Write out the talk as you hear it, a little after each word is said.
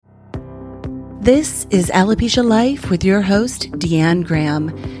This is Alopecia Life with your host, Deanne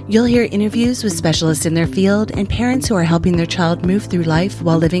Graham. You'll hear interviews with specialists in their field and parents who are helping their child move through life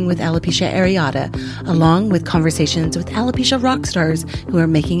while living with alopecia areata, along with conversations with alopecia rock stars who are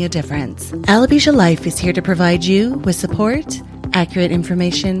making a difference. Alopecia Life is here to provide you with support, accurate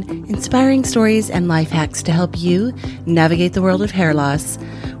information, inspiring stories, and life hacks to help you navigate the world of hair loss.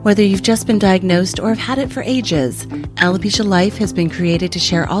 Whether you've just been diagnosed or have had it for ages, Alopecia Life has been created to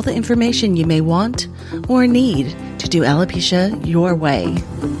share all the information you may want or need to do alopecia your way.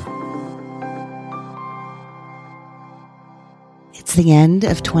 It's the end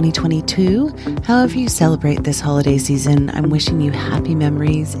of 2022. However you celebrate this holiday season, I'm wishing you happy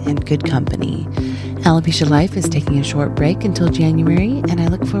memories and good company. Alopecia Life is taking a short break until January, and I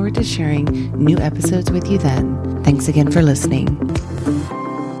look forward to sharing new episodes with you then. Thanks again for listening.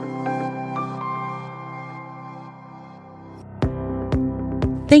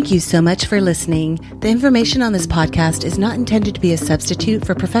 Thank you so much for listening. The information on this podcast is not intended to be a substitute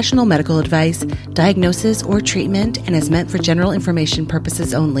for professional medical advice, diagnosis, or treatment, and is meant for general information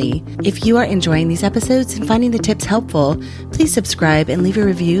purposes only. If you are enjoying these episodes and finding the tips helpful, please subscribe and leave a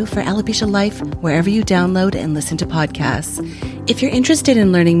review for Alopecia Life wherever you download and listen to podcasts. If you're interested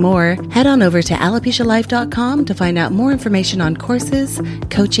in learning more, head on over to alopecialife.com to find out more information on courses,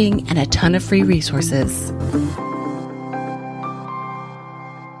 coaching, and a ton of free resources.